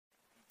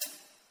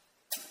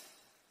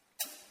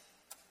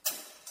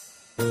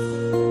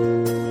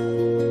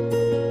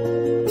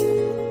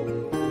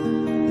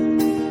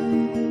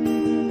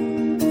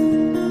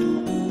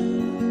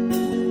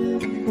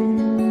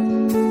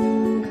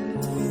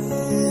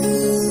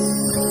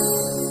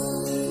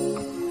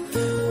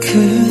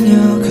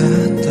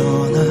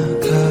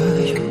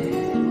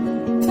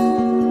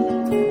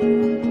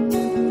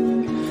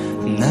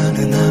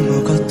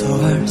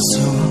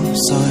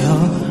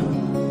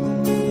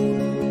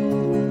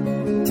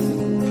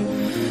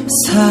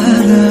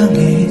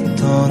사랑이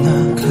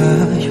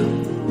떠나가요.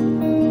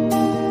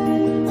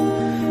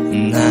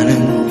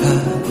 나는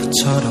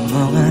바보처럼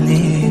멍하니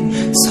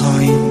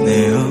서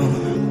있네요.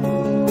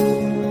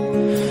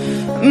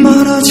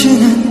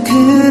 멀어지는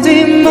그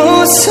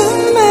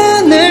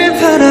뒷모습만을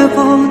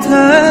바라보다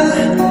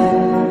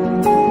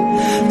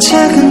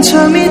작은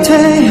점이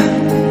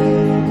되어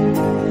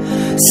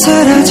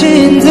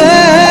사라진다.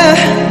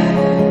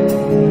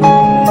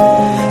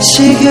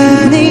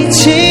 시간이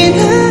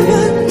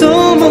지나면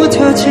또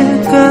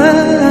무뎌질까.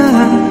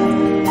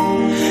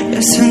 내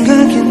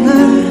생각이 나,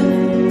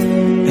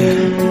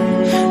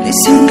 네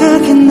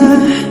생각이 나.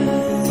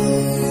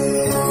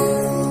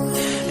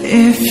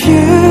 If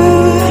you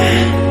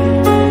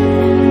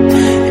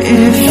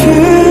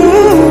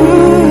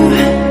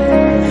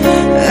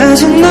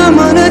아직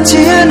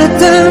넘어가지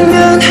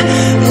않았다면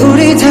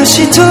우리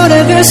다시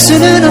돌아갈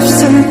수는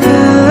없을까.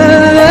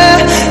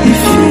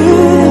 If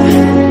you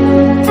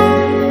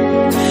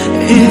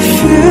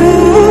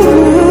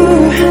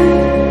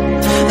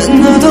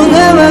너도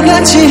나와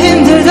같이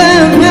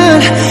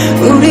힘들다면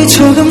우리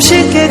조금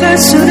쉽게 갈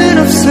수는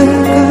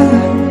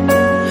없을까.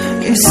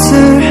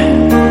 있을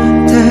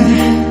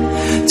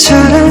때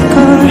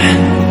잘할걸.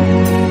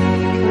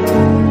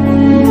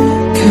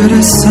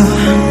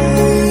 그랬어.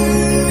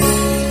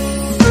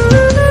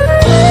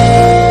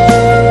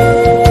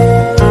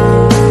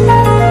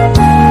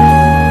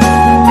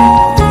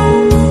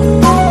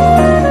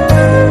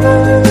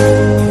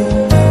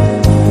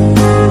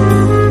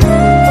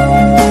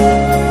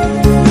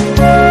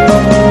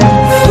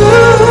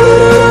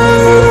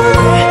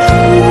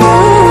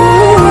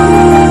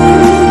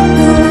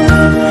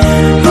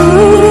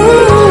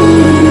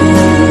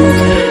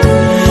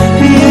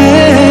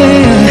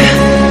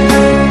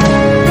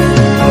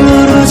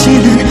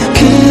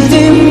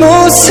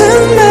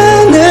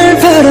 모습만을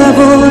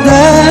바라보다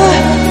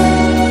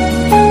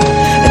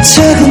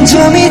작은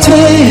점이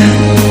되어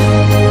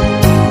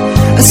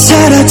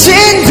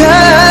사라진다.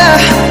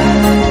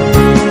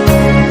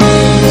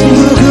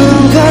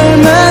 누군가를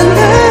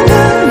만나면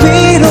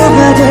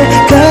위로가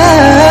될까.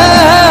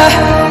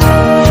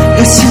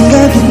 내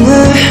생각이 나,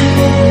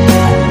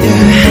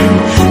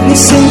 네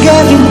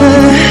생각이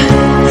나.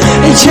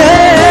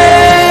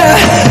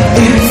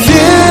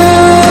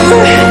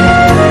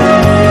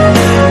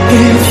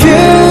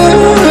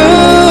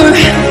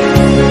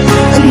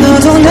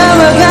 너도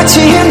나와 같이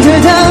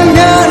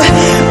힘들다면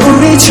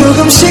우리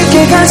조금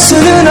쉽게 갈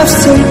수는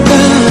없을까.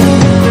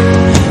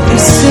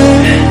 있을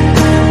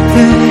때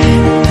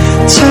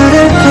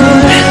잘할걸.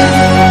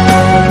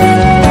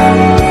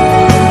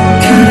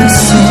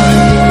 그랬어.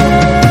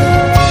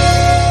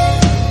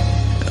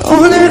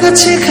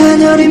 오늘같이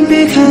가녀린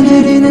비가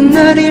내리는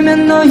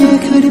날이면 너의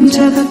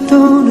그림자가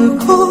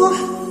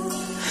떠오르고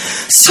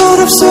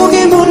서랍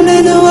속에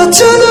몰래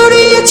넣었던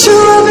우리의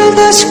추억을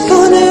다시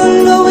꺼내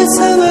홀로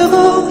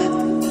회상하고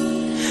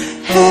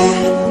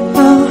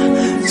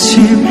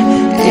헤어짐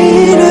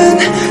이런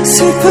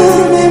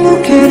슬픔의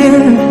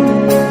무게를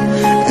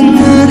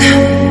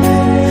난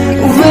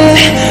왜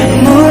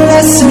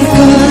몰랐을까.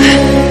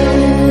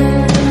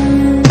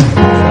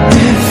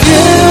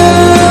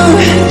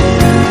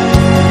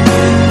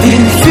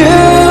 If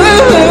you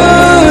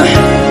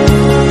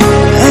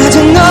아직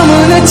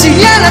너무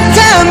늦지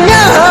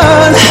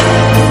않았다면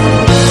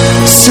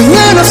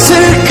수는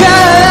없을